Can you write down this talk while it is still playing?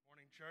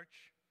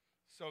Church.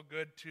 So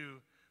good to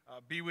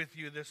be with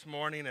you this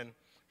morning and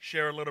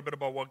share a little bit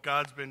about what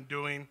God's been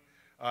doing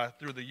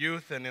through the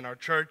youth and in our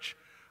church.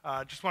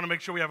 Just want to make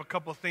sure we have a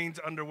couple of things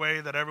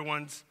underway that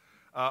everyone's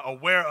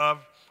aware of.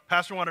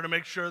 Pastor wanted to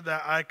make sure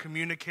that I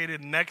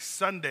communicated next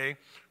Sunday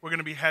we're going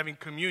to be having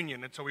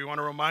communion. And so we want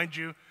to remind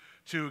you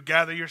to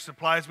gather your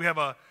supplies. We have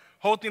a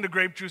whole thing of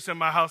grape juice in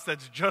my house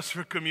that's just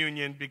for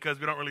communion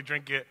because we don't really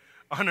drink it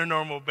on a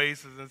normal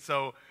basis. And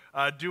so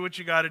do what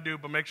you got to do,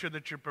 but make sure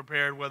that you're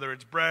prepared, whether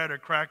it's bread or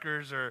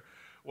crackers or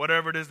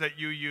whatever it is that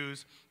you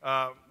use.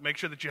 Make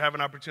sure that you have an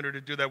opportunity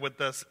to do that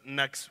with us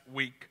next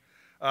week.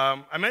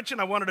 I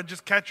mentioned I wanted to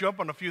just catch you up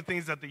on a few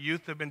things that the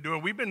youth have been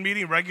doing. We've been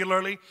meeting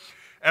regularly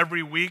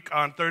every week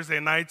on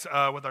Thursday nights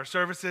with our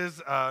services,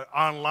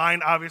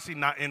 online, obviously,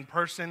 not in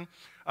person.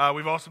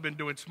 We've also been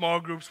doing small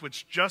groups,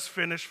 which just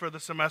finished for the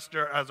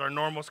semester as our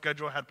normal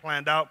schedule had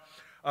planned out.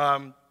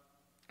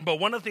 But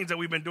one of the things that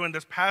we've been doing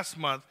this past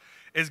month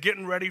is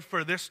getting ready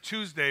for this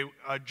Tuesday,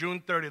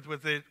 June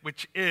 30th,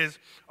 which is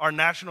our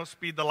National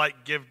Speed the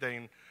Light Give Day.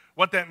 And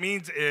what that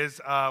means is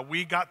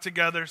we got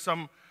together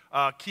some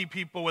key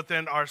people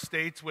within our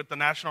states with the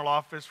National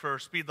Office for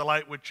Speed the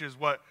Light, which is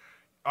what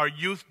our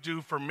youth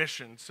do for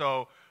missions.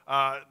 So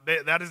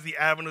that is the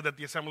avenue that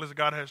the Assemblies of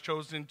God has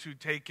chosen to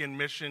take in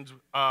missions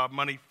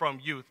money from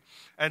youth.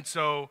 And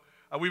so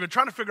we've been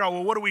trying to figure out,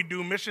 well, what do we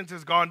do? Missions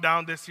has gone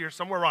down this year,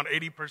 somewhere around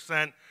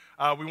 80%.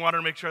 We wanted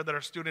to make sure that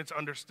our students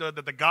understood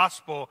that the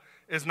gospel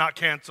is not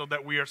canceled,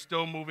 that we are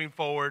still moving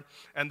forward,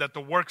 and that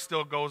the work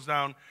still goes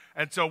down.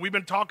 And so we've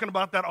been talking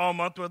about that all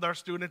month with our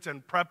students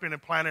and prepping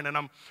and planning, and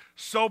I'm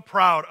so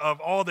proud of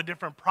all the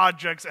different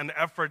projects and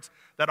efforts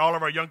that all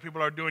of our young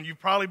people are doing. You've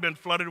probably been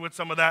flooded with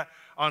some of that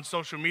on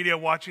social media,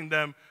 watching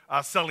them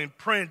selling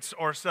prints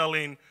or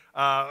selling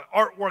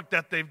artwork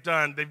that they've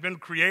done. They've been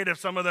creative.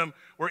 Some of them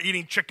were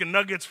eating chicken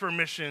nuggets for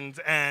missions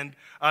and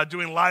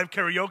doing live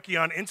karaoke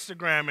on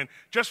Instagram and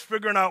just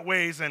figuring out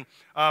ways. And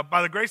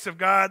by the grace of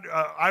God,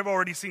 I've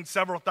already seen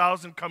several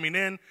thousand coming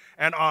in.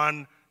 And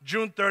on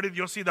June 30th,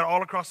 you'll see that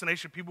all across the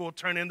nation, people will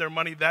turn in their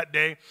money that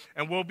day.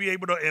 And we'll be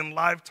able to, in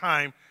live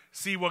time,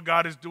 see what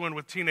God is doing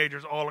with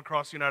teenagers all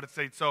across the United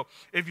States. So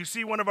if you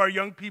see one of our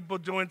young people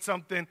doing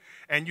something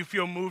and you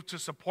feel moved to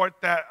support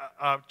that,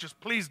 just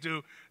please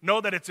do.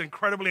 Know that it's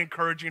incredibly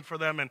encouraging for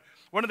them. And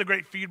one of the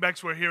great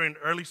feedbacks we're hearing,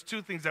 or at least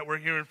two things that we're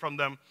hearing from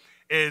them,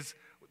 is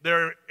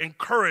they're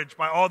encouraged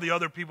by all the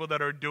other people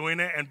that are doing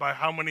it and by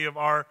how many of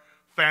our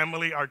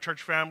family, our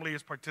church family,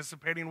 is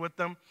participating with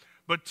them.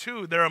 But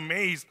two, they're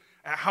amazed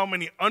at how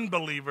many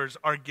unbelievers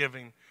are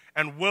giving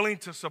and willing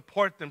to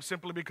support them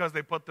simply because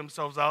they put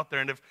themselves out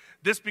there. And if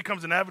this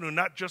becomes an avenue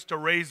not just to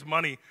raise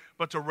money,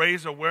 but to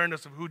raise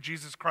awareness of who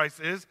Jesus Christ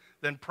is,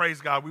 then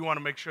praise God. We want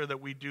to make sure that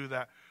we do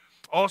that.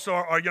 Also,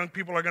 our young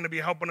people are going to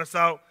be helping us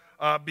out.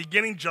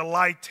 Beginning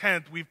July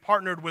 10th, we've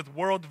partnered with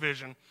World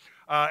Vision.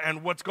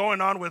 And what's going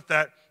on with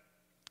that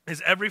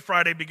is every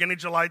Friday, beginning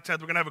July 10th,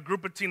 we're going to have a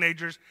group of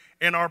teenagers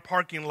in our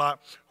parking lot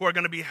who are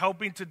going to be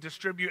helping to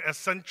distribute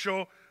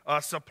essential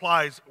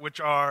supplies, which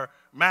are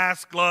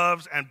masks,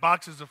 gloves, and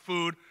boxes of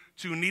food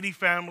to needy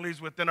families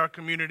within our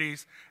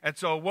communities. And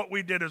so what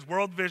we did is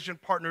World Vision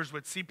partners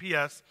with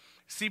CPS.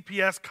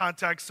 CPS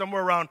contacts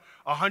somewhere around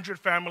 100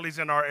 families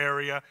in our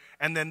area,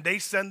 and then they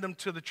send them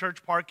to the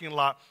church parking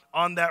lot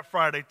on that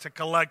Friday to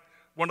collect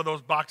one of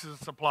those boxes of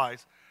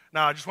supplies.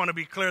 Now, I just want to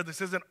be clear,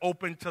 this isn't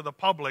open to the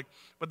public,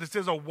 but this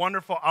is a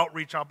wonderful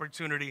outreach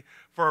opportunity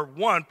for,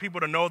 one, people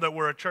to know that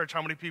we're a church.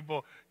 How many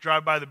people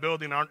drive by the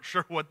building aren't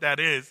sure what that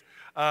is?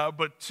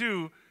 But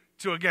two,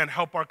 to, again,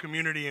 help our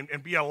community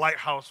and be a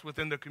lighthouse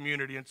within the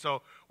community. And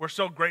so we're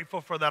so grateful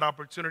for that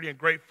opportunity and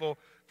grateful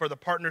for the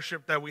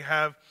partnership that we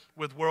have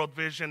with World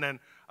Vision. And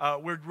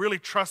we're really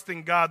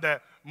trusting God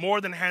that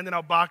more than handing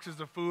out boxes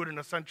of food and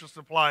essential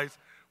supplies,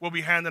 we'll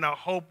be handing out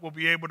hope. We'll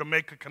be able to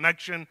make a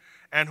connection.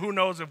 And who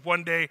knows if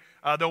one day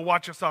they'll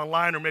watch us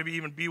online or maybe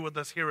even be with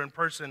us here in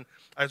person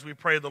as we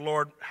pray the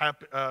Lord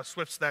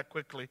swifts that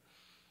quickly.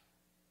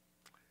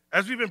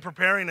 As we've been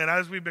preparing and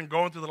as we've been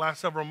going through the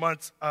last several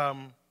months,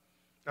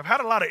 I've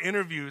had a lot of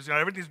interviews.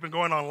 Everything's been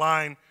going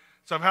online.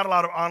 So I've had a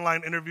lot of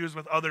online interviews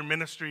with other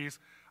ministries,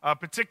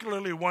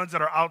 particularly ones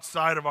that are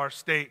outside of our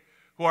state,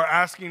 who are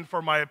asking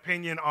for my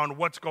opinion on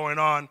what's going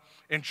on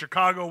in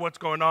Chicago, what's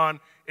going on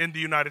in the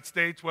United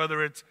States,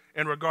 whether it's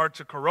in regard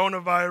to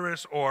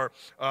coronavirus or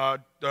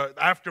the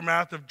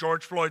aftermath of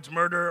George Floyd's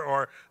murder,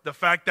 or the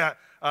fact that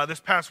this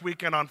past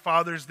weekend on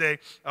Father's Day,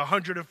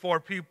 104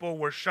 people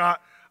were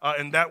shot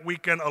in that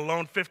weekend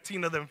alone,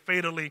 15 of them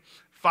fatally,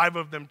 5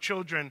 of them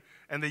children,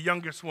 and the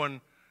youngest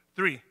one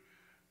 3.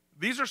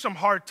 These are some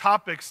hard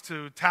topics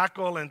to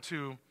tackle and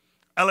to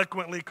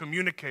eloquently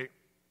communicate.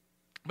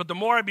 But the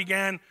more I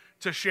began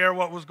to share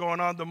what was going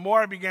on, the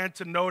more I began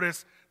to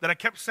notice that I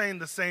kept saying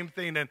the same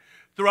thing. And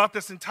throughout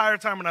this entire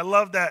time, and I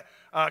love that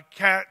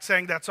Kat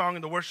sang that song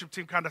and the worship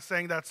team kind of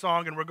sang that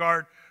song in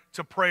regard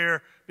to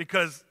prayer,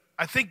 because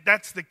I think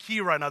that's the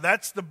key right now.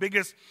 That's the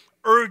biggest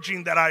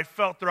urging that I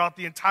felt throughout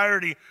the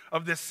entirety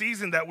of this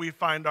season that we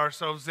find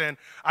ourselves in.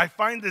 I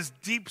find this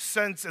deep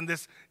sense and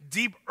this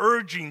deep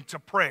urging to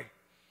pray.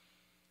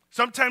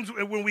 Sometimes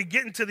when we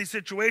get into these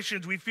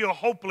situations, we feel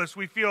hopeless.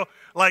 We feel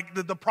like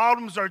the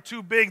problems are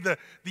too big, the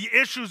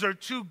issues are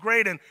too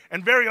great, and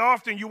very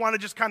often you want to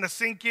just kind of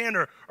sink in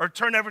or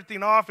turn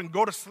everything off and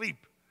go to sleep.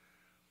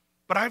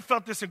 But I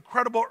felt this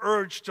incredible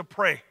urge to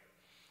pray.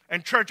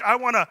 And church, I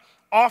want to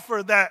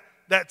offer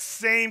that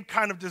same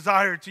kind of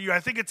desire to you. I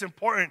think it's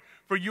important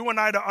for you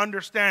and I to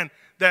understand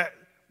that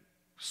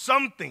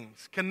some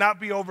things cannot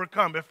be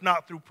overcome if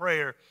not through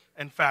prayer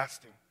and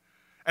fasting.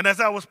 And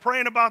as I was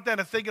praying about that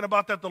and thinking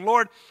about that, the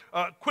Lord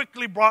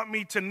quickly brought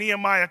me to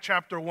Nehemiah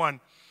chapter 1.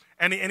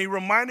 And he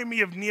reminded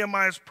me of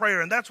Nehemiah's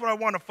prayer. And that's what I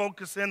want to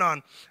focus in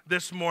on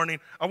this morning.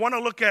 I want to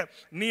look at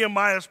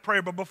Nehemiah's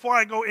prayer. But before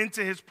I go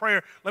into his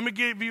prayer, let me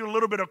give you a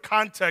little bit of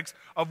context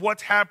of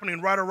what's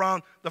happening right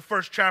around the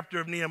first chapter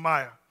of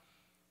Nehemiah.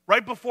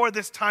 Right before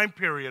this time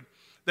period,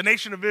 the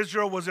nation of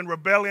Israel was in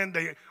rebellion.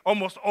 They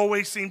almost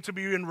always seem to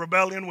be in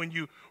rebellion when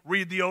you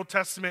read the Old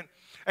Testament.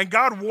 And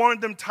God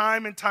warned them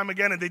time and time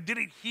again, and they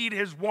didn't heed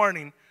his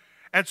warning.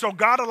 And so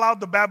God allowed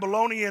the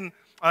Babylonian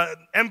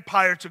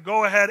empire to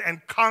go ahead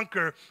and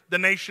conquer the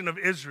nation of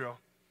Israel.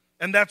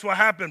 And that's what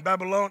happened.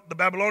 The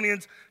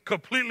Babylonians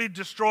completely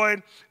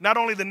destroyed not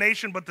only the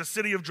nation, but the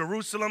city of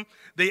Jerusalem.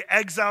 They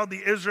exiled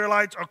the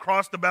Israelites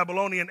across the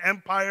Babylonian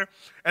empire,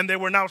 and they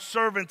were now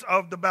servants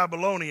of the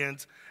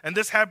Babylonians. And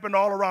this happened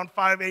all around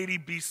 580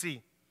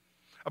 BC.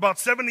 About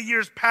 70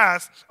 years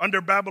passed under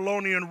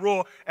Babylonian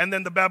rule, and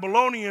then the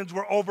Babylonians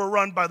were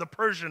overrun by the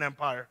Persian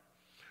Empire.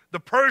 The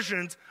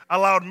Persians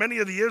allowed many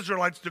of the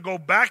Israelites to go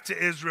back to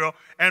Israel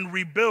and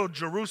rebuild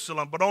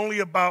Jerusalem, but only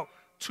about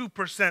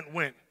 2%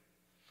 went.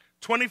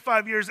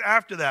 25 years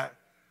after that,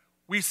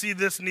 we see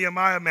this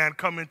Nehemiah man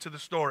come into the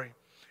story.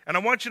 And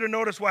I want you to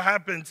notice what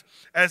happens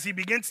as he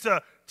begins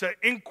to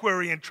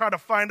inquiry and try to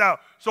find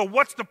out, so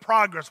what's the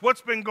progress?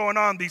 What's been going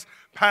on these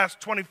past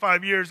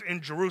 25 years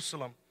in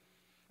Jerusalem?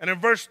 And in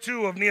verse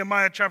 2 of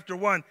Nehemiah chapter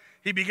 1,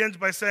 he begins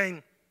by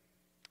saying,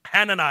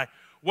 Hanani,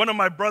 one of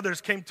my brothers,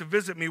 came to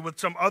visit me with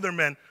some other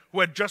men who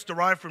had just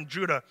arrived from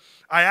Judah.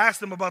 I asked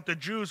them about the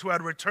Jews who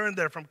had returned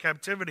there from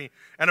captivity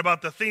and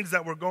about the things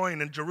that were going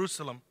in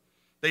Jerusalem.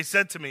 They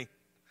said to me,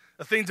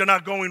 the things are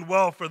not going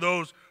well for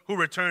those who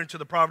return to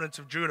the province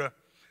of Judah.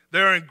 They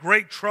are in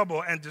great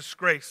trouble and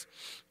disgrace.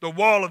 The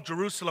wall of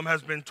Jerusalem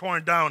has been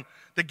torn down.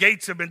 The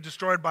gates have been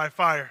destroyed by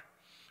fire.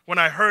 When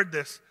I heard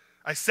this,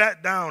 I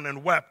sat down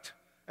and wept.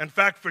 In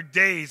fact, for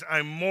days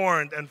I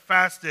mourned and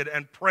fasted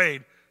and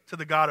prayed to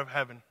the God of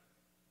heaven.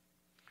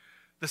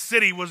 The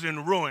city was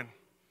in ruin.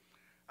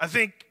 I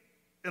think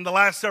in the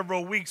last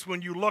several weeks,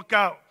 when you look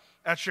out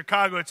at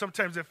Chicago,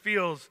 sometimes it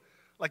feels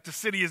like the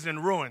city is in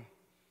ruin,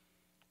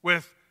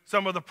 with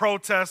some of the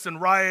protests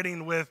and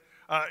rioting, with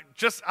I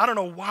don't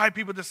know why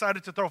people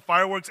decided to throw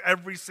fireworks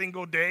every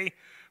single day,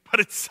 but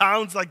it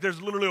sounds like there's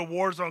literally a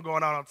war zone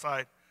going on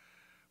outside.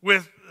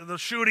 With the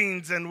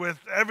shootings and with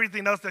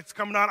everything else that's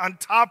coming on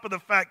top of the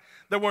fact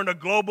that we're in a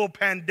global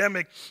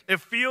pandemic,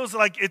 it feels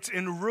like it's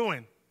in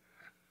ruin.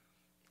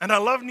 And I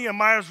love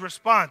Nehemiah's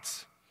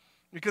response,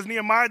 because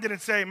Nehemiah didn't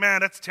say,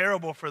 man, that's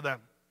terrible for them.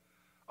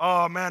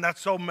 Oh, man, that's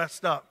so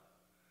messed up.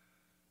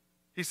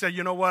 He said,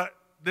 you know what?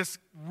 This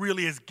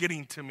really is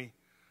getting to me,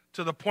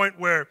 to the point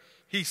where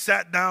he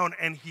sat down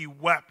and he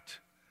wept.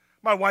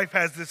 My wife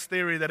has this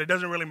theory that it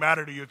doesn't really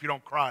matter to you if you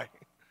don't cry.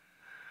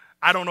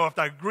 I don't know if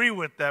I agree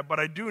with that, but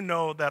I do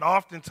know that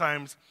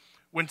oftentimes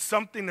when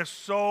something is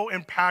so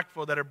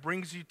impactful that it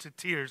brings you to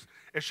tears,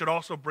 it should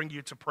also bring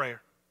you to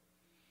prayer.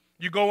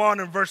 You go on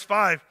in verse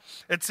 5,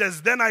 it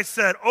says, Then I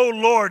said, O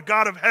Lord,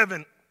 God of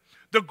heaven,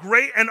 the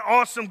great and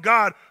awesome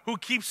God who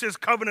keeps his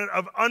covenant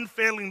of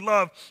unfailing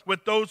love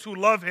with those who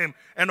love him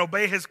and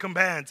obey his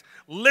commands,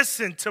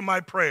 listen to my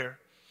prayer.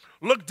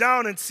 Look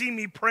down and see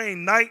me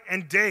praying night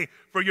and day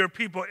for your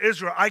people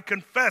Israel. I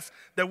confess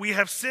that we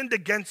have sinned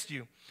against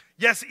you.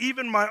 Yes,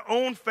 even my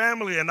own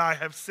family and I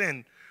have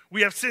sinned.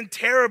 We have sinned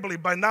terribly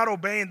by not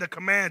obeying the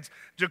commands,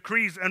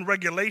 decrees, and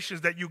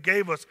regulations that you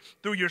gave us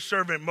through your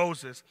servant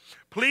Moses.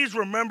 Please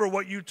remember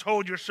what you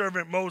told your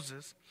servant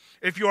Moses.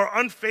 If you are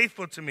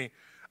unfaithful to me,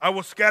 I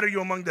will scatter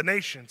you among the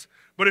nations.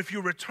 But if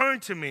you return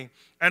to me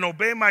and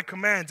obey my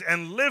commands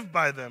and live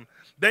by them,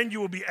 then you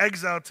will be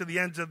exiled to the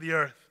ends of the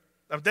earth.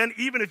 Then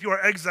even if you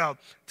are exiled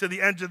to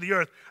the ends of the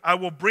earth, I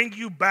will bring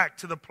you back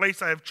to the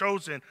place I have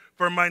chosen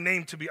for my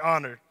name to be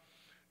honored.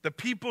 The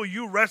people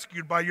you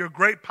rescued by your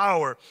great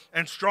power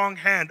and strong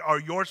hand are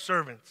your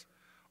servants.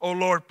 O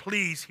Lord,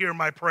 please hear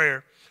my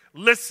prayer.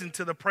 Listen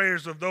to the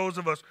prayers of those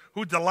of us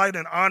who delight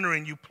in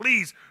honoring you.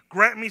 Please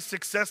grant me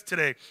success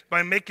today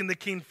by making the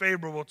king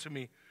favorable to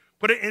me.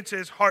 Put it into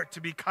his heart to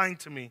be kind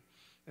to me.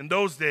 In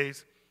those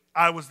days,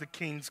 I was the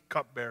king's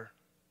cupbearer.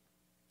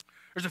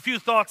 There's a few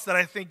thoughts that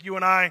I think you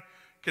and I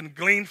can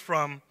glean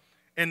from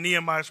in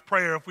Nehemiah's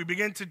prayer. If we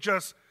begin to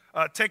just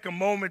take a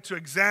moment to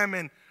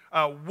examine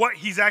what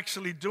he's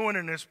actually doing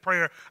in his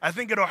prayer, I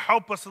think it'll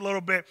help us a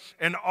little bit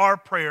in our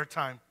prayer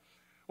time.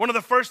 One of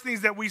the first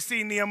things that we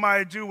see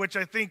Nehemiah do, which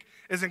I think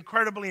is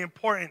incredibly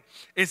important,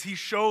 is he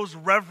shows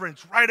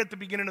reverence right at the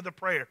beginning of the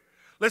prayer.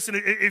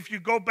 Listen, if you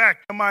go back,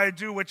 Nehemiah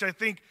do, which I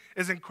think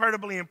is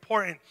incredibly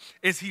important,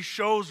 is he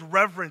shows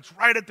reverence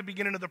right at the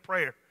beginning of the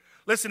prayer.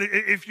 Listen,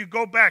 if you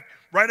go back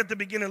right at the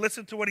beginning,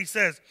 listen to what he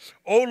says.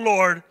 O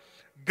Lord,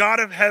 God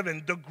of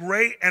heaven, the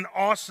great and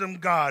awesome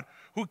God,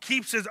 who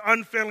keeps his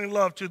unfailing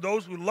love to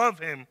those who love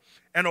him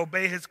and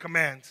obey his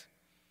commands.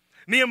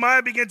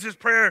 Nehemiah begins his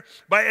prayer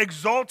by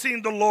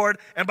exalting the Lord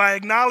and by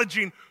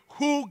acknowledging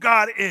who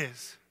God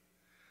is.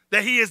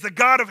 That he is the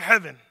God of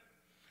heaven.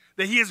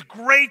 That he is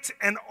great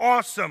and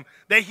awesome.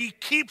 That he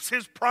keeps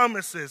his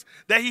promises.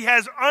 That he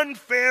has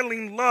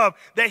unfailing love.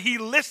 That he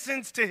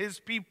listens to his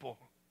people.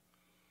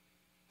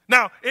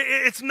 Now,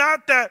 it's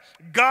not that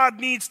God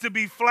needs to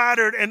be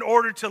flattered in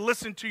order to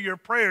listen to your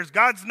prayers.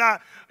 God's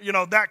not,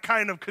 that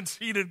kind of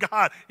conceited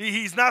God.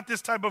 He's not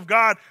this type of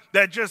God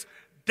that just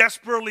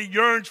desperately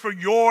yearns for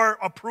your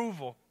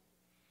approval.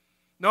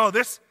 No,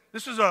 this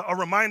is a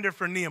reminder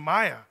for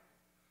Nehemiah.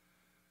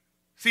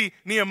 See,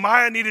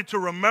 Nehemiah needed to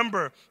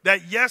remember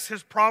that yes,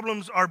 his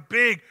problems are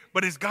big,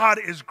 but his God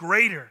is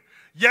greater.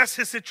 Yes,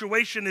 his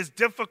situation is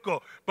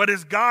difficult, but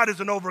his God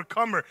is an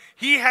overcomer.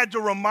 He had to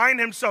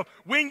remind himself,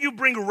 when you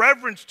bring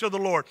reverence to the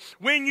Lord,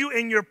 when you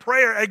in your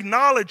prayer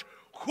acknowledge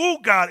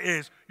who God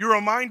is, you're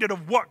reminded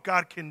of what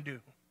God can do.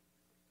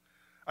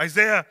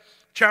 Isaiah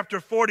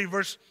chapter 40,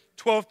 verse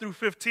 12 through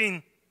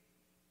 15.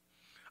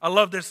 I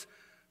love this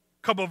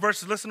couple of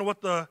verses. Listen to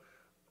what the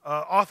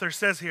author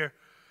says here.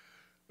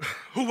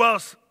 Who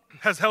else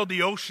has held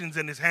the oceans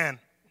in his hand?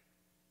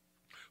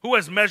 Who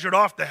has measured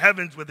off the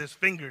heavens with his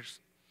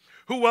fingers?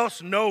 Who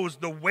else knows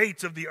the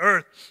weight of the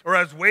earth or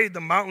has weighed the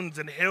mountains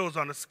and hills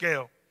on a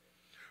scale?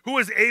 Who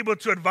is able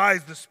to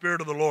advise the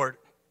Spirit of the Lord?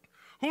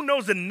 Who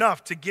knows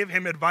enough to give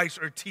him advice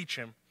or teach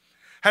him?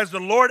 Has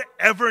the Lord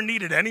ever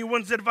needed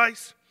anyone's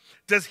advice?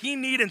 Does he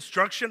need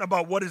instruction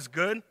about what is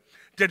good?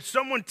 Did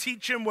someone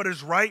teach him what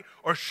is right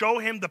or show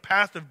him the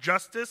path of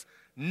justice?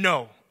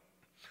 No.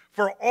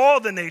 For all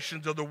the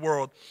nations of the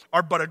world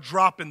are but a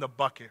drop in the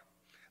bucket.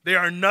 They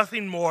are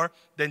nothing more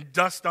than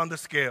dust on the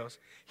scales.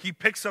 He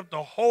picks up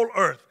the whole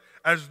earth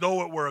as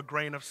though it were a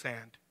grain of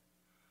sand.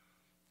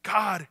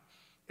 God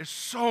is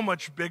so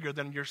much bigger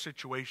than your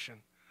situation.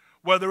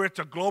 Whether it's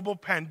a global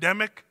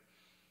pandemic,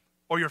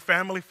 or your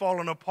family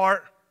falling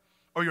apart,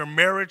 or your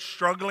marriage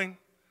struggling,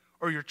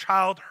 or your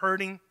child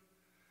hurting,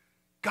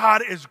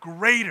 God is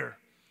greater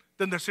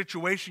than the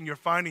situation you're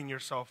finding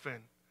yourself in.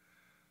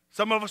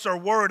 Some of us are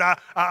worried.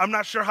 I'm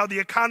not sure how the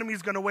economy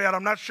is going to weigh out.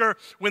 I'm not sure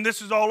when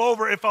this is all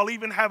over if I'll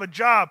even have a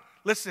job.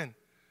 Listen,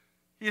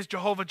 he is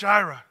Jehovah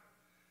Jireh.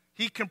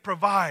 He can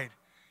provide.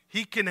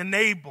 He can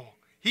enable.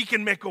 He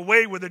can make a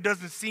way where there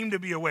doesn't seem to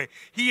be a way.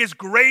 He is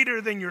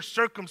greater than your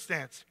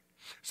circumstance.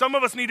 Some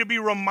of us need to be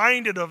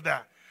reminded of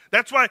that.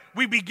 That's why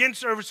we begin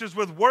services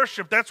with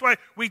worship. That's why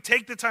we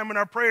take the time in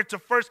our prayer to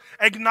first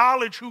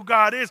acknowledge who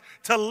God is,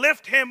 to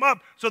lift him up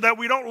so that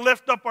we don't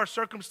lift up our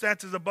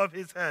circumstances above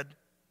his head.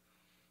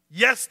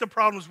 Yes, the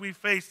problems we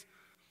face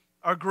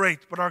are great,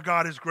 but our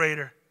God is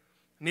greater.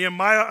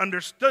 Nehemiah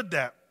understood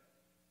that.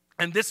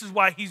 And this is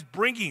why he's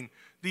bringing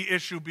the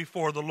issue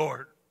before the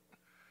Lord.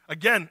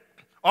 Again,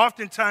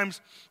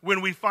 oftentimes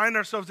when we find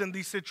ourselves in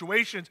these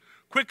situations,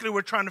 quickly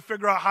we're trying to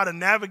figure out how to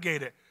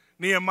navigate it.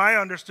 Nehemiah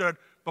understood,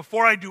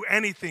 before I do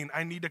anything,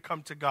 I need to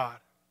come to God.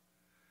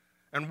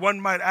 And one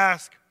might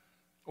ask,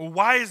 well,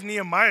 why is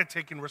Nehemiah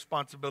taking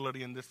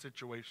responsibility in this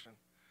situation?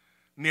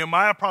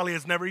 Nehemiah probably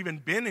has never even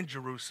been in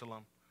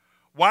Jerusalem.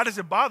 Why does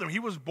it bother him? He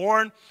was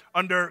born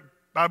under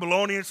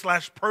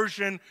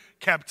Babylonian/Persian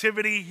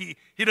captivity.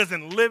 He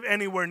doesn't live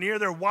anywhere near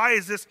there. Why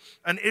is this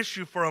an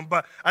issue for him?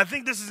 But I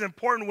think this is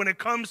important when it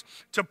comes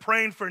to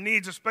praying for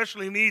needs,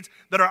 especially needs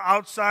that are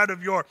outside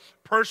of your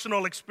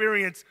personal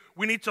experience.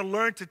 We need to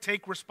learn to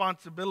take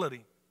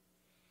responsibility.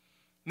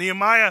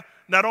 Nehemiah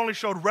not only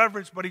showed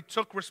reverence, but he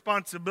took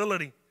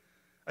responsibility.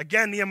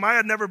 Again, Nehemiah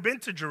had never been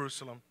to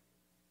Jerusalem.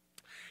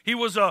 He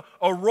was a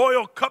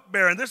royal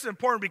cupbearer, and this is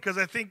important because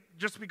I think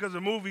just because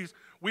of movies,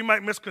 we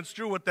might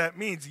misconstrue what that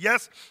means.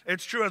 Yes,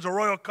 it's true, as a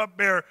royal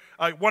cupbearer,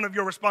 one of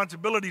your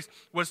responsibilities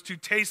was to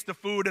taste the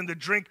food and the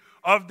drink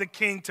of the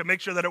king to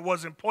make sure that it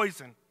wasn't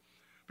poison.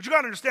 But you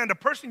got to understand, the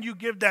person you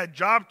give that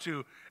job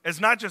to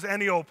is not just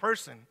any old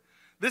person.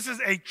 This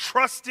is a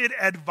trusted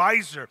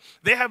advisor.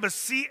 They have a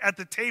seat at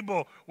the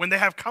table when they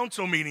have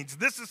council meetings.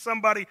 This is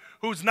somebody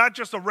who's not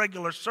just a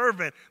regular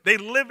servant. They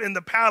live in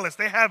the palace.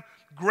 They have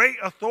great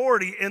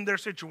authority in their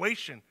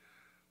situation.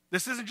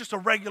 This isn't just a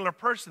regular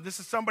person. This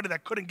is somebody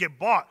that couldn't get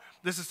bought.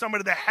 This is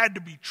somebody that had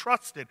to be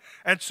trusted.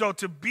 And so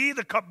to be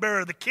the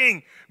cupbearer of the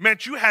king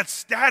meant you had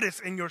status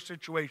in your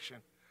situation.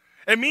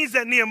 It means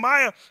that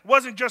Nehemiah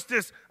wasn't just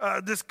this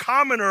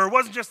commoner, or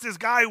wasn't just this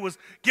guy who was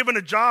given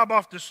a job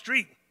off the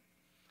street.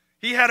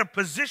 He had a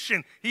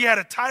position, he had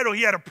a title,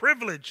 he had a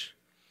privilege.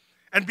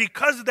 And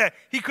because of that,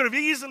 he could have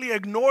easily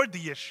ignored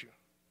the issue.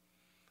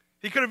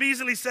 He could have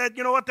easily said,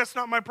 you know what, that's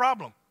not my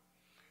problem.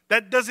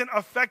 That doesn't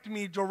affect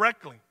me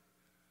directly.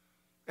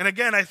 And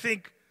again, I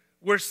think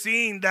we're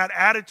seeing that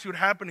attitude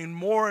happening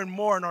more and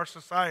more in our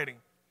society.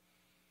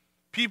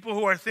 People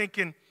who are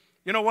thinking,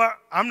 you know what,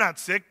 I'm not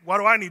sick. Why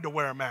do I need to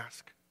wear a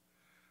mask?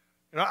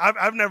 You know,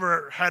 I've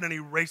never had any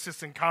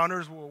racist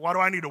encounters. Why do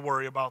I need to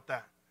worry about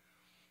that?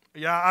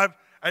 Yeah,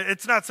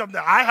 it's not something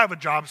that I have a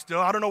job still.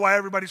 I don't know why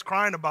everybody's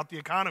crying about the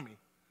economy.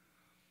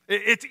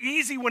 It's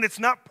easy when it's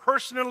not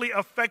personally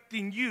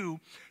affecting you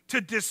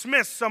to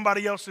dismiss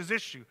somebody else's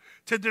issue,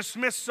 to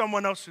dismiss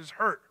someone else's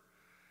hurt.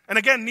 And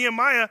again,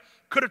 Nehemiah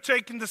could have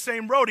taken the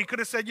same road. He could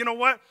have said, you know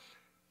what?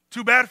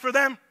 Too bad for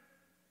them.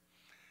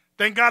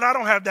 Thank God I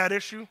don't have that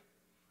issue.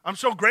 I'm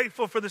so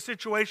grateful for the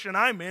situation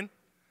I'm in.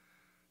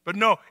 But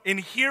no, in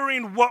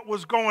hearing what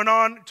was going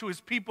on to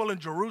his people in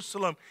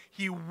Jerusalem,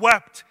 he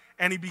wept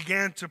and he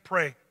began to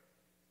pray.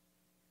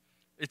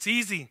 It's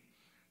easy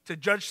to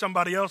judge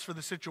somebody else for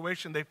the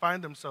situation they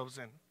find themselves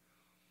in.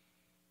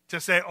 To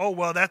say, oh,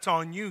 well, that's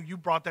on you. You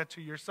brought that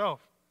to yourself.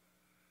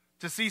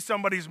 To see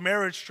somebody's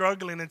marriage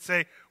struggling and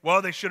say,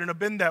 well, they shouldn't have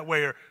been that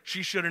way, or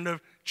she shouldn't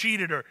have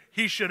cheated, or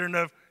he shouldn't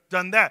have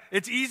done that.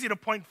 It's easy to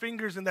point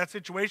fingers in that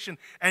situation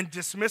and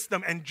dismiss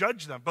them and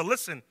judge them. But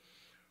listen,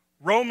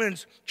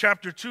 Romans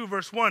chapter 2,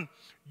 verse 1,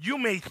 you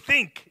may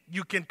think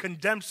you can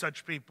condemn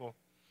such people,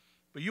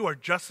 but you are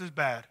just as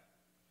bad,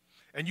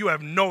 and you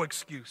have no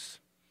excuse.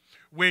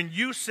 When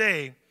you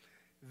say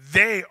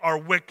they are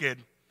wicked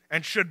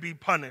and should be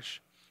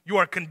punished, you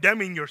are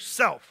condemning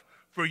yourself,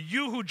 for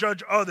you who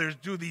judge others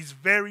do these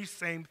very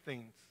same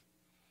things.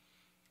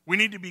 We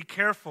need to be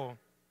careful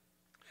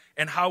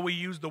in how we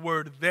use the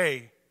word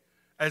they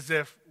as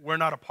if we're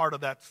not a part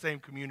of that same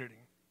community.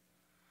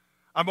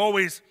 I'm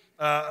always,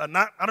 I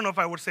don't know if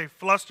I would say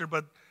flustered,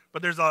 but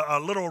there's a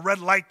little red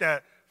light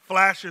that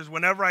flashes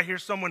whenever I hear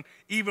someone,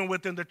 even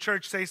within the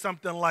church, say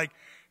something like,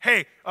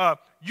 hey,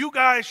 you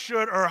guys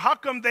should, or how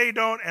come they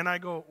don't? And I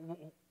go,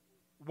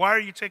 why are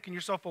you taking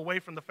yourself away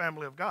from the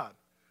family of God?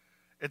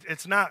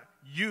 It's not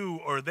you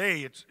or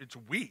they, it's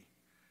we.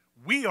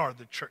 We are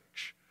the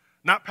church.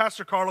 Not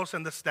Pastor Carlos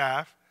and the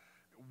staff.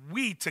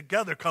 We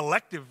together,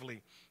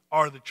 collectively,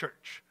 are the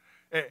church.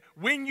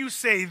 When you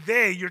say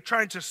they, you're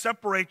trying to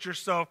separate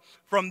yourself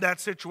from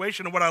that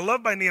situation. And what I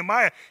love by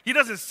Nehemiah, he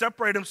doesn't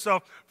separate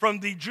himself from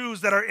the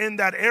Jews that are in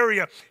that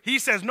area. He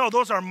says, no,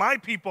 those are my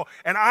people,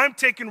 and I'm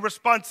taking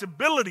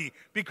responsibility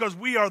because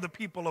we are the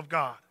people of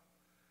God.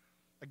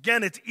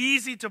 Again, it's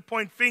easy to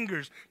point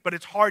fingers, but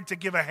it's hard to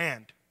give a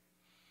hand.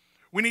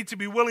 We need to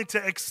be willing to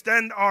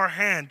extend our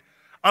hand.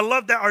 I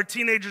love that our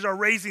teenagers are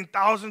raising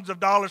thousands of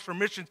dollars for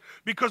missions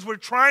because we're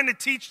trying to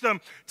teach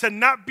them to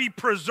not be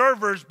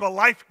preservers, but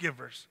life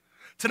givers.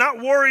 To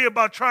not worry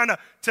about trying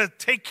to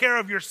take care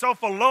of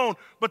yourself alone,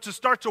 but to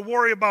start to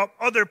worry about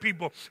other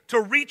people, to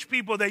reach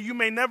people that you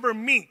may never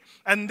meet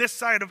on this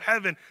side of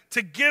heaven,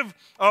 to give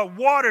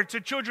water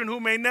to children who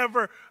may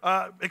never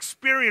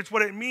experience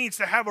what it means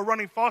to have a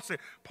running faucet.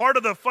 Part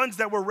of the funds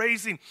that we're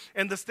raising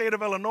in the state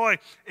of Illinois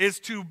is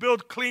to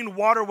build clean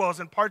water wells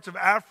in parts of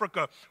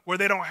Africa where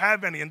they don't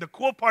have any. And the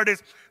cool part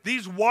is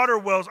these water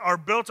wells are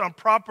built on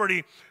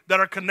property that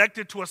are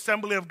connected to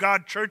Assembly of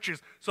God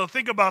churches. So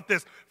think about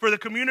this. For the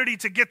community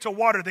to get to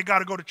water, they got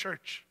to go to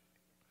church.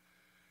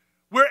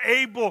 We're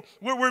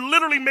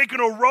literally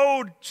making a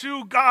road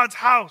to God's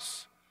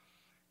house.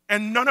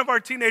 And none of our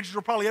teenagers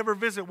will probably ever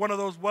visit one of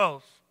those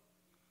wells.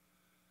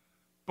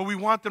 But we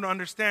want them to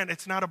understand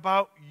it's not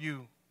about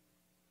you.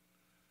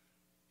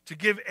 To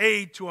give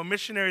aid to a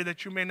missionary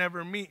that you may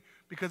never meet,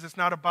 because it's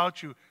not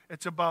about you.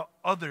 It's about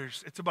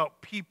others. It's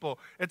about people.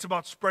 It's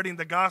about spreading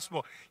the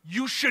gospel.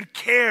 You should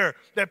care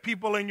that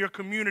people in your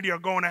community are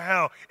going to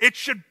hell. It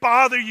should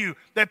bother you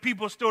that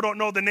people still don't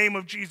know the name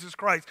of Jesus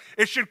Christ.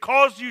 It should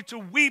cause you to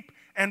weep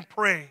and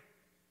pray.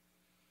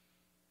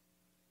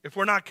 If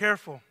we're not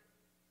careful,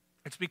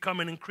 it's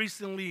becoming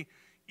increasingly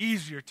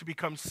easier to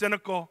become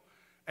cynical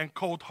and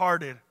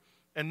cold-hearted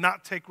and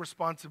not take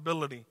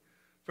responsibility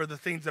for the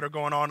things that are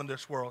going on in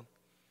this world.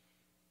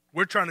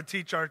 We're trying to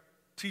teach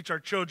our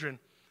children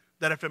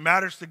that if it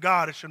matters to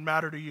God, it should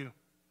matter to you.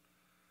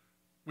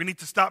 We need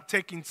to stop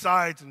taking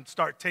sides and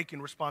start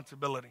taking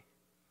responsibility.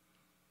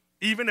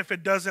 Even if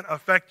it doesn't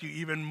affect you,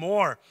 even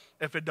more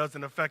if it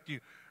doesn't affect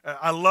you.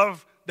 I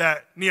love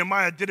that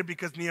Nehemiah did it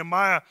because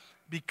Nehemiah,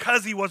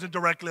 because he wasn't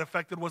directly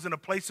affected, was in a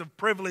place of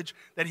privilege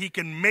that he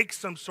can make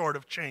some sort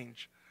of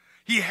change.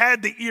 He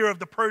had the ear of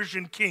the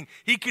Persian king.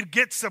 He could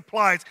get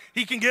supplies.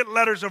 He can get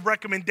letters of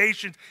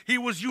recommendations. He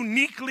was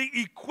uniquely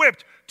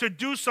equipped to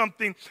do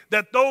something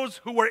that those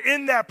who were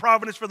in that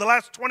province for the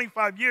last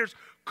 25 years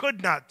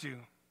could not do.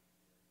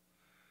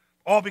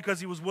 All because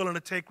he was willing to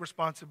take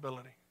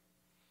responsibility.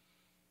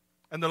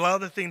 And the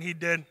other thing he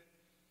did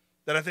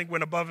that I think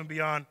went above and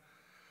beyond,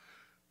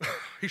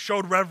 he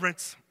showed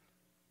reverence.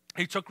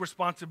 He took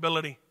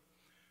responsibility,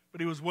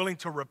 but he was willing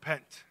to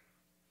repent.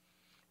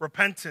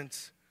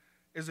 Repentance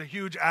is a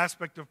huge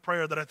aspect of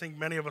prayer that I think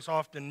many of us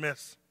often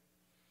miss.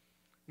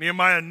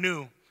 Nehemiah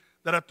knew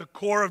that at the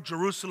core of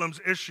Jerusalem's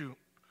issue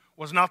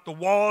was not the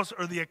walls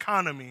or the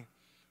economy,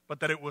 but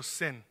that it was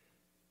sin.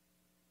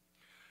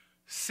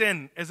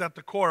 Sin is at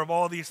the core of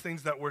all these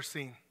things that we're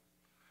seeing.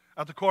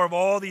 at the core of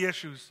all the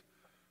issues.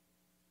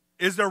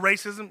 Is there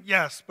racism?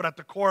 Yes, but at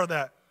the core of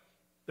that,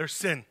 there's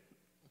sin.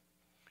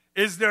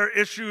 Is there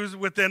issues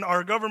within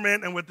our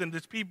government and within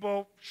this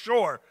people?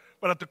 Sure,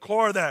 but at the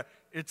core of that,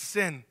 it's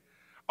sin.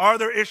 Are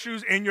there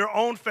issues in your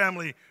own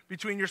family,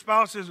 between your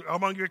spouses,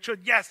 among your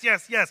children? Yes.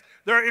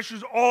 There are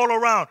issues all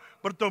around,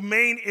 but the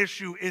main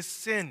issue is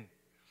sin.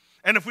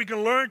 And if we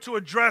can learn to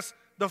address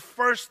the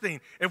first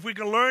thing, if we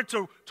can learn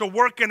to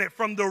work in it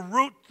from the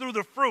root through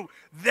the fruit,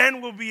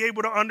 then we'll be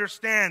able to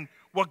understand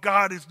what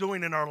God is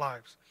doing in our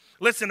lives.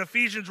 Listen,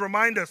 Ephesians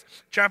remind us,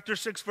 chapter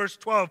 6, verse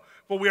 12,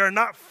 for we are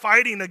not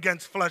fighting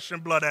against flesh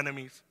and blood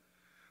enemies,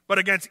 but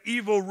against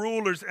evil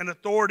rulers and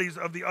authorities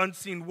of the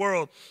unseen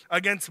world,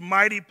 against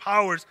mighty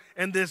powers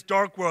in this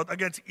dark world,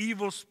 against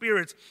evil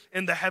spirits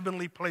in the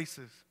heavenly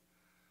places.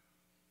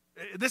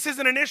 This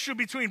isn't an issue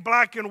between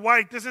black and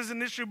white. This is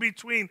an issue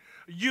between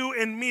you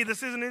and me.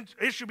 This is an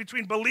issue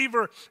between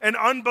believer and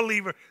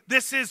unbeliever.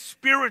 This is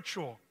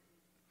spiritual.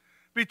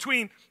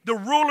 Between the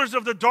rulers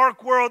of the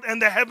dark world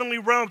and the heavenly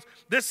realms.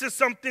 This is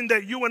something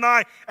that you and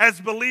I, as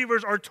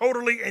believers, are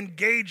totally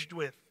engaged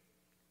with.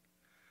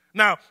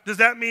 Now, does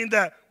that mean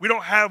that we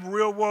don't have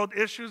real-world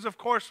issues? Of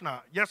course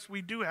not. Yes,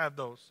 we do have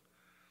those.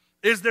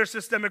 Is there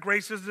systemic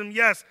racism?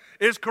 Yes.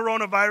 Is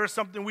coronavirus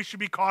something we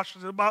should be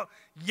cautious about?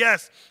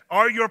 Yes.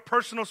 Are your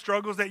personal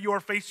struggles that you are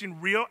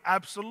facing real?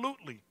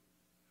 Absolutely.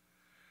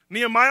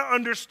 Nehemiah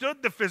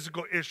understood the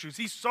physical issues.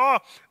 He saw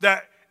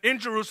that in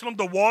Jerusalem,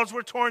 the walls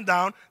were torn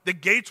down, the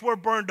gates were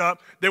burned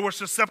up, they were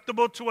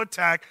susceptible to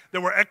attack,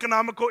 there were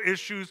economical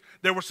issues,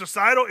 there were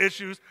societal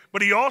issues,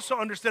 but he also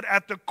understood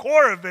at the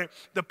core of it,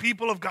 the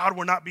people of God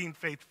were not being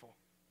faithful.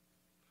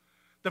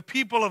 The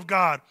people of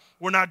God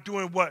were not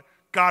doing what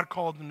God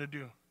called them to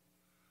do.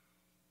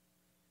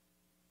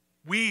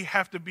 We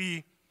have to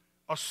be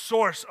a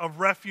source of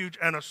refuge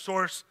and a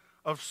source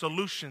of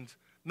solutions,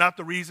 not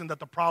the reason that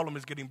the problem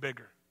is getting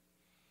bigger.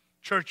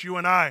 Church, you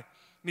and I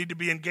need to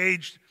be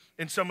engaged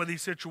in some of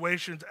these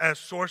situations as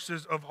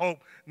sources of hope.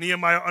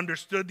 Nehemiah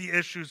understood the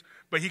issues,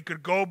 but he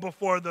could go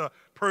before the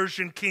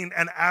Persian king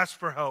and ask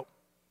for help.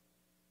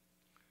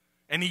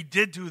 And he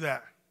did do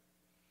that.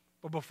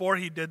 But before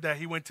he did that,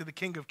 he went to the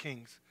King of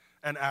Kings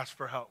and asked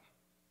for help.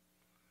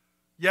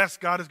 Yes,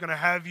 God is going to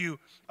have you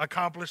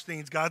accomplish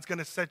things. God's going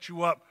to set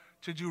you up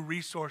to do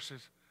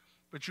resources.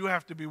 But you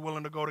have to be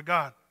willing to go to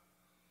God.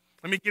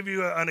 Let me give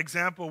you an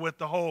example with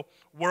the whole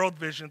world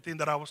vision thing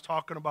that I was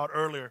talking about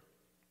earlier.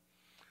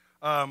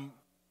 A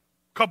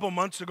couple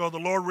months ago, the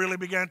Lord really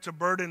began to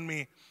burden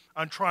me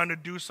on trying to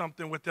do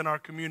something within our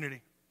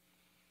community.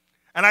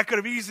 And I could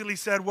have easily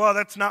said, well,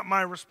 that's not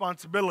my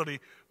responsibility.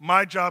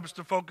 My job is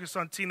to focus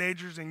on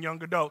teenagers and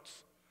young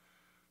adults.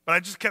 But I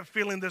just kept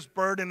feeling this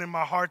burden in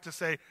my heart to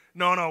say,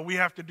 no, we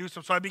have to do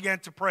something. So I began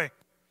to pray.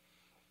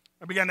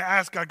 I began to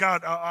ask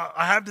God,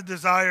 I have the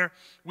desire.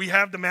 We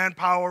have the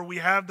manpower. We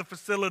have the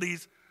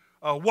facilities.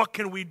 What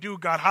can we do,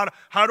 God?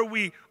 How do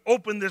we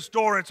open this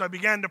door? And so I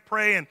began to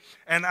pray,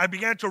 and I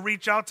began to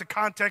reach out to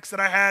contacts that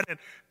I had and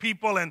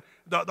people. And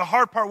the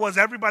hard part was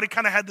everybody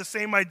kind of had the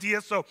same idea.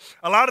 So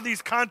a lot of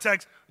these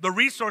contacts, the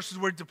resources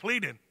were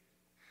depleted.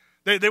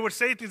 They would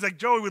say things like,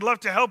 Joey, we'd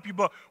love to help you,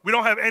 but we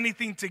don't have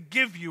anything to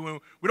give you. And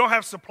we don't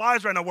have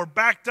supplies right now. We're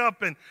backed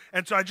up. And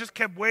so I just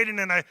kept waiting,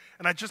 and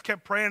I just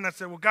kept praying. And I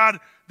said, well, God,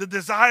 the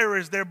desire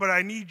is there, but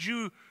I need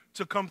you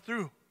to come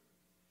through.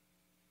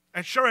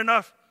 And sure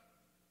enough,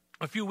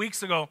 a few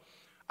weeks ago,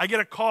 I get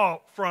a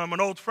call from an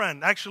old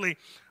friend. Actually,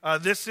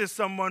 this is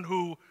someone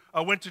who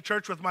went to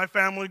church with my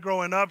family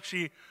growing up.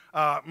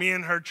 Me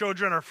and her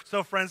children are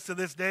still friends to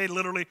this day.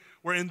 Literally,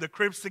 we're in the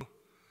cribs together.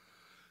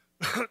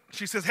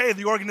 She says, hey,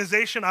 the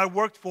organization I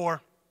worked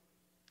for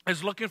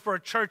is looking for a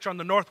church on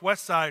the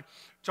northwest side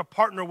to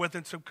partner with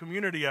in some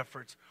community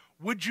efforts.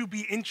 Would you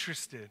be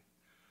interested?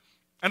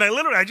 And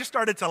I just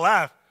started to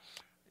laugh.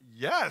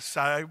 Yes,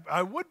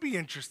 I would be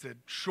interested.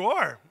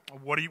 Sure.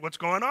 What's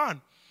going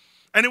on?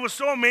 And it was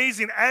so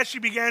amazing as she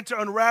began to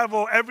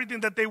unravel everything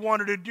that they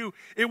wanted to do.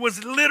 It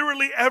was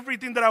literally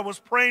everything that I was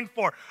praying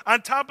for.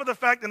 On top of the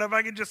fact, and if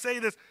I can just say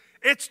this,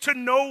 it's to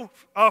no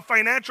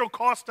financial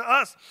cost to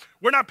us.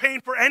 We're not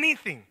paying for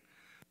anything.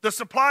 The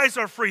supplies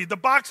are free. The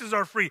boxes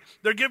are free.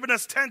 They're giving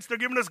us tents. They're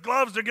giving us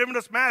gloves. They're giving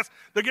us masks.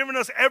 They're giving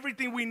us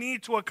everything we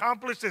need to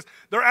accomplish this.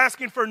 They're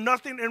asking for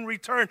nothing in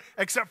return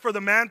except for the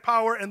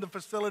manpower and the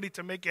facility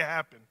to make it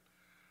happen.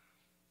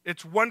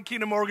 It's one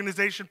kingdom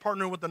organization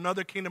partnering with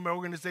another kingdom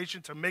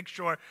organization to make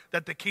sure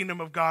that the kingdom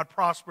of God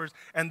prospers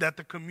and that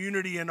the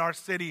community in our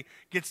city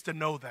gets to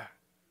know that.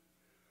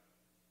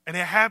 And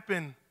it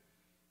happened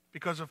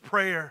because of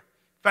prayer,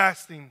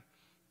 fasting,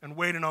 and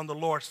waiting on the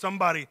Lord.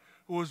 Somebody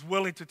who was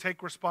willing to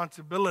take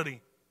responsibility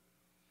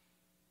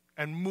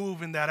and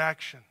move in that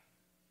action.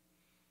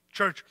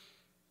 Church,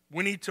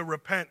 we need to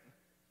repent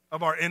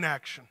of our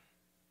inaction.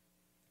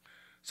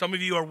 Some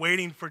of you are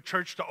waiting for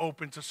church to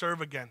open to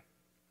serve again.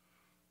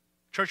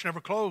 Church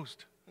never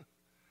closed.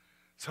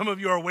 Some of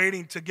you are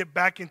waiting to get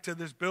back into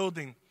this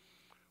building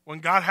when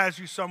God has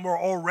you somewhere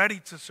already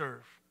to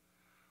serve,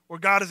 where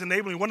God is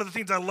enabling. One of the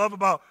things I love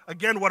about,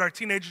 again, what our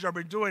teenagers have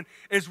been doing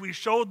is we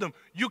showed them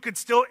you can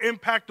still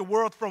impact the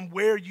world from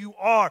where you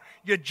are.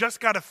 You just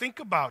got to think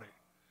about it.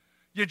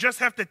 You just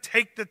have to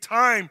take the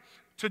time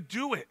to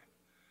do it.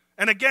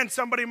 And again,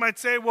 somebody might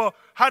say, well,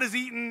 how does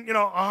eating,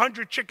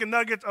 100 chicken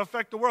nuggets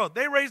affect the world?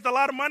 They raised a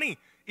lot of money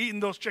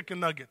eating those chicken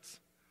nuggets.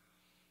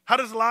 How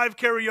does live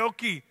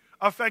karaoke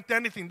affect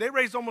anything? They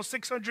raised almost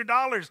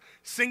 $600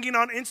 singing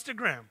on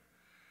Instagram.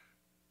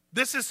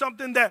 This is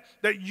something that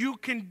you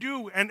can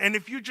do. And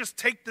if you just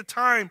take the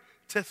time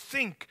to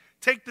think,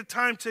 take the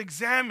time to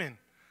examine,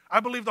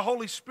 I believe the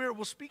Holy Spirit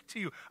will speak to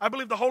you. I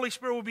believe the Holy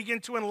Spirit will begin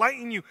to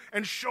enlighten you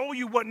and show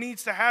you what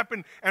needs to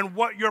happen and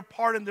what your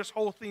part in this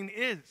whole thing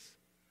is.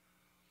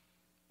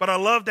 But I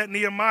love that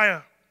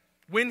Nehemiah,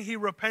 when he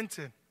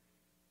repented,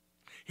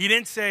 he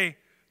didn't say,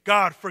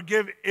 God,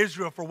 forgive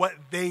Israel for what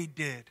they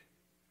did.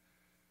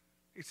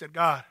 He said,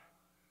 God,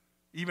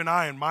 even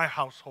I and my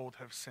household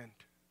have sinned.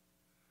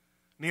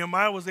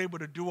 Nehemiah was able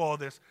to do all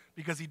this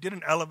because he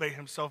didn't elevate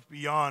himself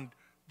beyond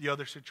the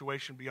other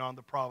situation, beyond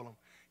the problem.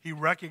 He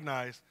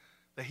recognized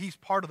that he's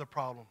part of the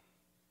problem.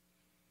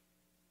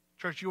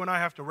 Church, you and I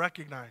have to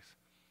recognize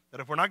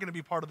that if we're not going to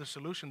be part of the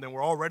solution, then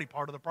we're already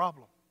part of the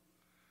problem.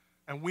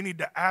 And we need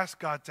to ask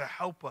God to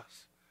help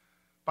us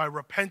by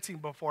repenting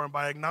before Him,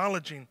 by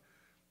acknowledging,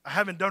 I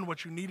haven't done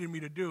what you needed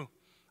me to do.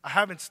 I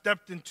haven't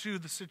stepped into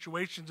the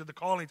situations and the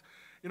callings.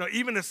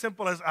 Even as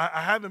simple as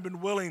I haven't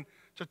been willing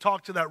to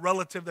talk to that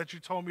relative that you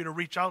told me to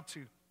reach out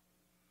to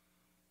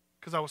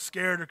because I was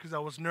scared or because I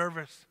was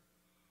nervous.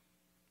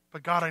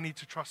 But God, I need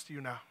to trust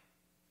you now.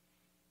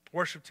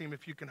 Worship team,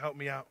 if you can help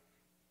me out.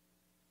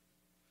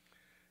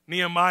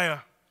 Nehemiah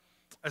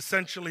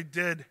essentially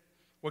did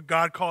what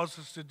God calls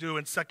us to do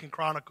in 2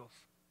 Chronicles.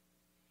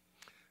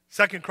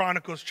 2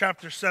 Chronicles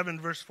chapter 7,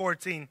 verse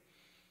 14.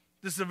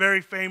 This is a very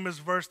famous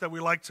verse that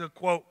we like to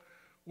quote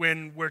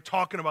when we're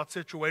talking about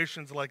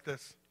situations like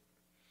this.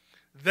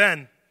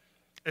 Then,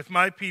 if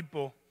my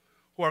people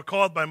who are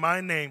called by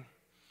my name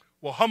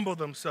will humble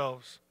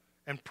themselves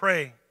and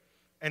pray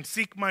and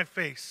seek my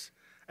face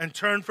and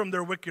turn from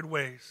their wicked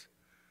ways,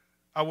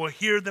 I will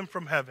hear them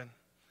from heaven.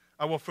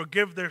 I will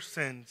forgive their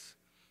sins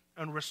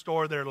and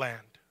restore their land.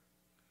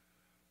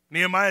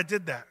 Nehemiah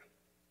did that.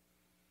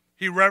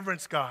 He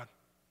reverenced God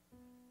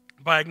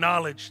by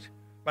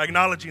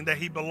acknowledging that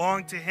he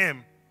belonged to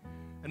him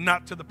and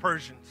not to the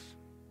Persians.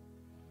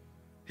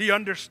 He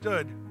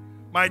understood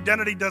my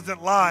identity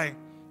doesn't lie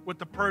with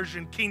the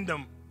Persian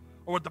kingdom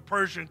or with the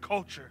Persian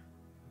culture.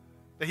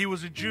 That he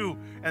was a Jew,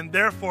 and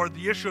therefore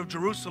the issue of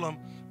Jerusalem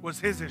was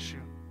his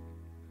issue.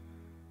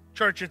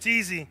 Church, it's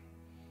easy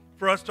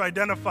for us to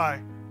identify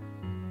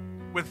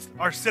with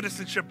our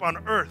citizenship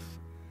on earth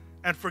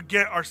and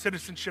forget our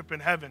citizenship in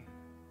heaven.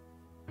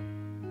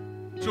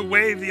 To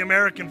wave the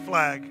American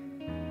flag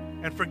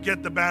and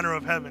forget the banner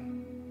of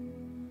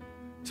heaven.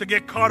 To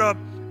get caught up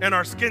in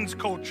our skin's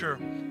culture,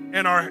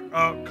 in our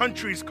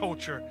country's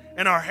culture,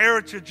 in our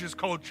heritage's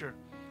culture,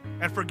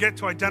 and forget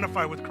to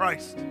identify with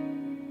Christ.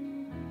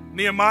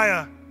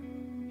 Nehemiah,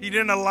 he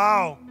didn't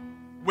allow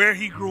where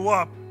he grew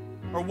up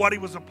or what he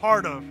was a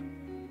part of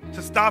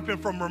to stop him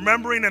from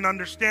remembering and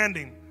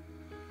understanding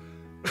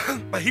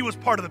that he was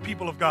part of the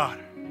people of God.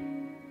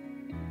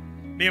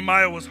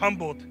 Nehemiah was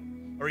humbled,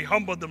 or he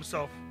humbled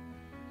himself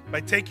by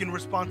taking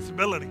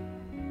responsibility,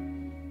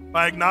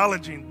 by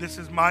acknowledging this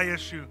is my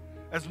issue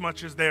as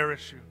much as their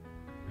issue,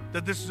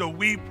 that this is a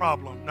we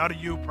problem, not a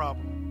you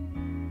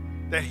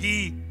problem, that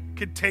he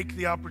could take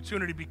the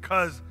opportunity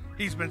because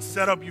he's been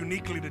set up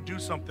uniquely to do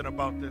something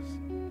about this.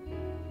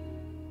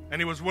 And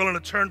he was willing to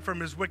turn from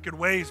his wicked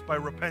ways by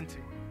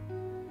repenting,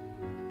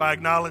 by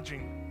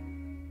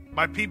acknowledging,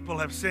 my people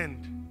have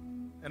sinned,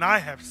 and I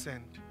have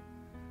sinned.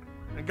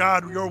 And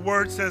God, your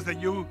word says that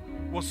you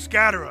will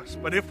scatter us,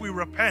 but if we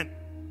repent,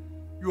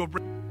 you will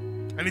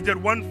bring. And he did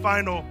one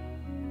final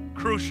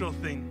crucial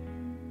thing.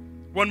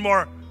 One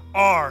more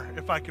R,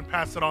 if I can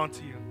pass it on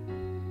to you.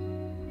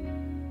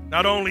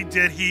 Not only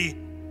did he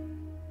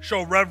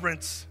show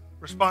reverence,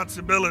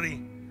 responsibility,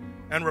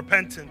 and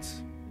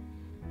repentance,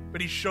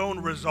 but he's shown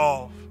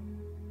resolve.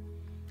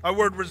 Our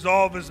word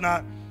resolve is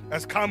not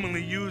as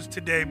commonly used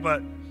today,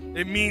 but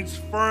it means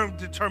firm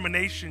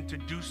determination to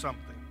do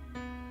something.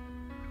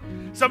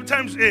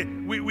 Sometimes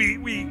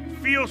we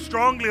feel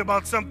strongly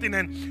about something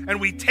and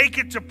we take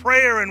it to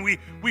prayer and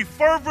we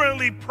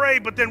fervently pray,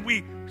 but then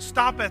we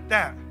stop at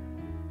that.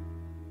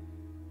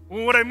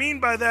 Well, what I mean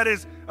by that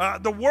is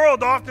the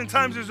world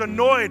oftentimes is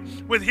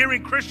annoyed with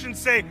hearing Christians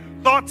say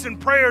thoughts and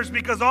prayers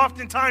because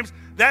oftentimes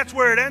that's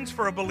where it ends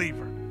for a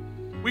believer.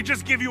 We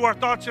just give you our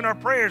thoughts and our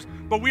prayers,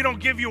 but we don't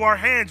give you our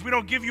hands. We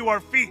don't give you our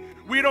feet.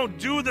 We don't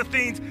do the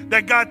things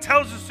that God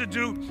tells us to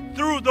do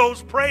through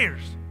those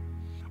prayers.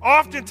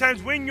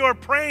 Oftentimes when you're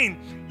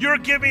praying, you're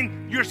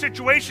giving your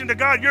situation to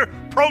God. You're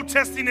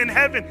protesting in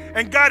heaven,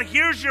 and God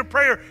hears your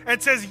prayer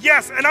and says,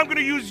 yes, and I'm going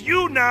to use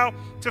you now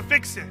to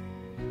fix it.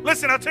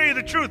 Listen, I'll tell you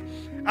the truth.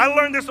 I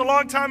learned this a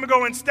long time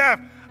ago in staff.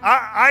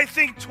 I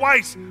think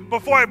twice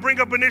before I bring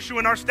up an issue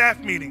in our staff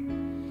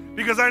meeting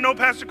because I know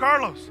Pastor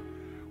Carlos.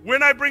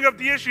 When I bring up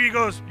the issue, he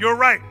goes, you're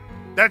right.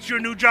 That's your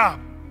new job.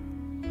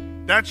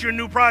 That's your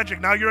new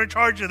project. Now you're in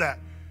charge of that.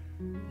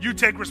 You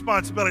take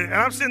responsibility. And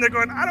I'm sitting there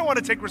going, I don't want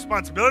to take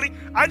responsibility.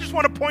 I just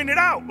want to point it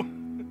out.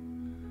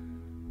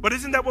 But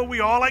isn't that what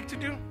we all like to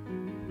do?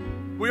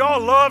 We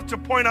all love to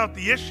point out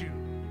the issue,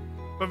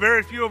 but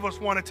very few of us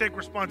want to take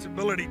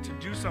responsibility to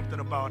do something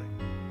about it.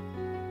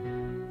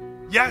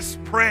 Yes,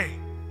 pray.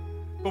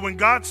 But when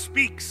God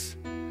speaks,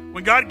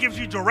 when God gives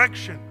you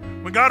direction,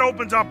 when God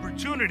opens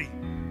opportunity,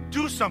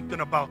 do something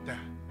about that.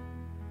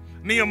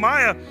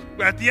 Nehemiah,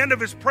 at the end of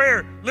his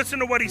prayer, listen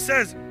to what he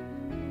says.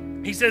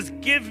 He says,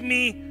 give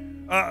me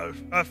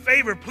a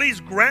favor. Please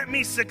grant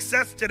me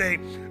success today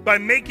by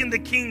making the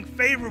king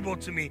favorable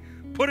to me.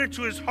 Put it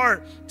to his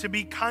heart to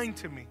be kind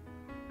to me.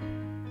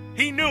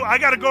 He knew, I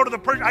got to go to the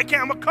person.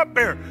 I'm a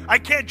cupbearer. I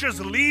can't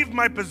just leave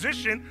my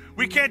position.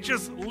 We can't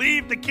just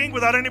leave the king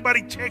without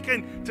anybody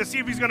checking to see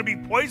if he's going to be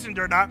poisoned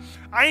or not.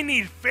 I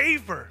need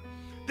favor.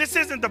 This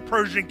isn't the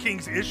Persian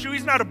king's issue.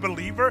 He's not a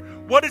believer.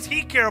 What does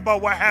he care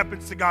about what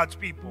happens to God's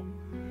people?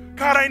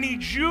 God, I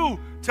need you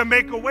to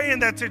make a way in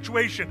that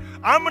situation.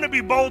 I'm going to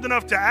be bold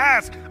enough to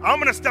ask. I'm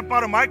going to step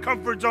out of my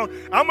comfort zone.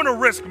 I'm going to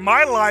risk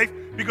my life,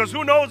 because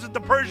who knows if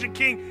the Persian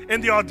king,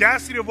 in the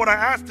audacity of what I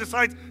ask,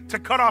 decides to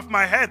cut off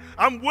my head.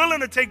 I'm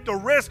willing to take the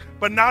risk,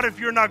 but not if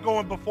you're not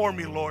going before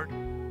me, Lord.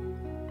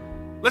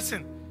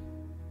 Listen,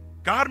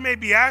 God may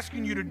be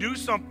asking you to do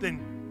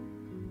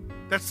something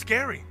that's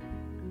scary.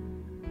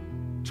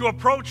 To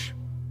approach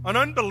an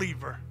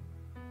unbeliever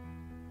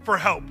for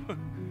help.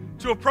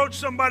 To approach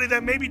somebody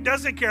that maybe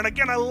doesn't care. And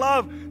again, I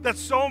love that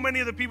so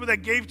many of the people that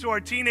gave to our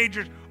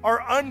teenagers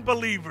are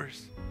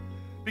unbelievers,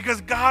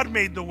 because God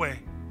made the way.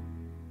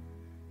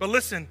 But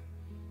listen,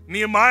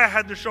 Nehemiah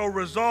had to show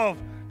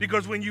resolve,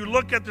 because when you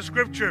look at the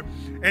scripture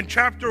in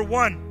chapter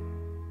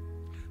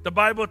 1, the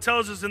Bible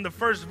tells us in the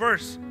first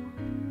verse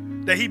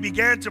that he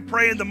began to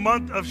pray in the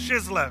month of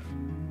Chislev.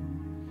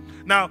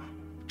 Now,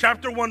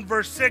 chapter 1,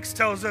 verse 6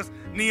 tells us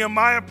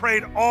Nehemiah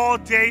prayed all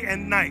day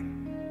and night.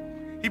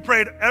 He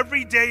prayed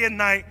every day and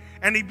night,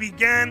 and he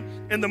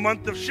began in the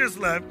month of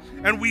Chislev.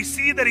 And we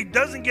see that he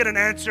doesn't get an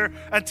answer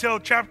until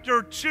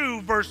chapter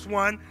 2, verse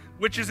 1,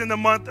 which is in the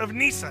month of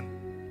Nisan.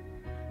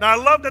 Now, I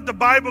love that the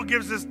Bible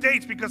gives us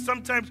dates, because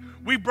sometimes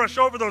we brush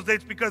over those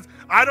dates because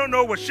I don't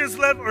know what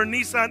Chislev or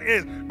Nisan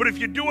is. But if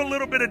you do a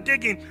little bit of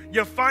digging,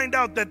 you'll find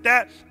out that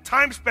that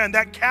time span,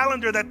 that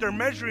calendar that they're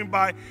measuring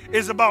by,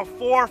 is about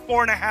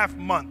 4.5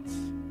 months.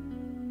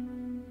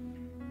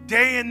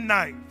 Day and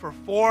night for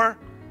 4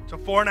 to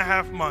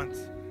 4.5 months,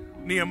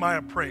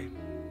 Nehemiah prayed.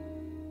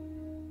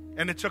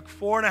 And it took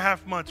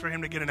 4.5 months for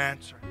him to get an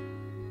answer.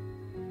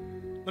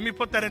 Let me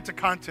put that into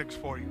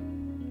context for you.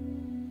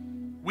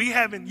 We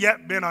haven't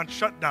yet been on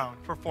shutdown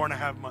for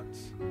 4.5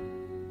 months.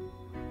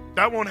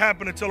 That won't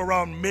happen until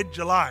around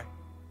mid-July.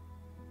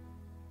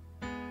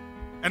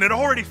 And it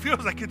already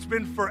feels like it's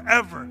been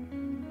forever.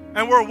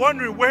 And we're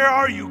wondering, where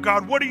are you,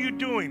 God? What are you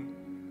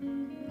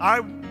doing?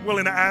 I'm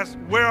willing to ask,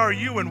 where are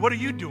you and what are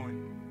you doing?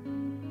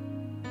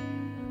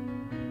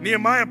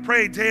 Nehemiah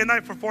prayed day and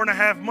night for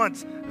 4.5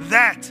 months.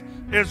 That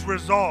is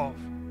resolve.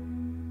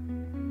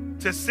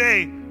 To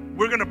say,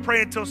 we're going to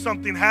pray until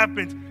something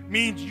happens,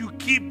 means you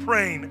keep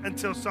praying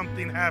until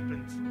something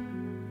happens.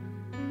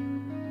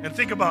 And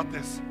think about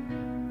this.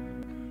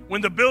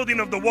 When the building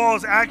of the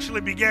walls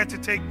actually began to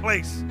take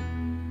place,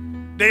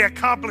 they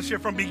accomplished it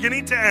from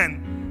beginning to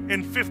end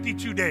in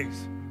 52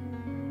 days.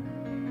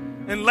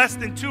 In less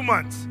than 2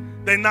 months,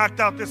 they knocked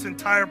out this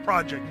entire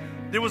project.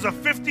 There was a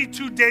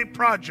 52-day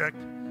project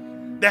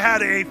that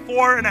had a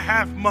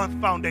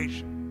 4.5-month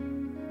foundation.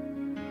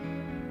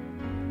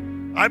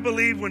 I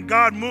believe when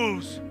God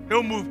moves,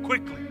 he'll move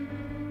quickly.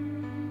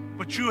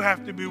 But you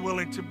have to be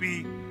willing to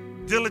be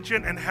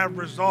diligent and have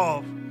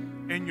resolve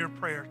in your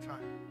prayer time.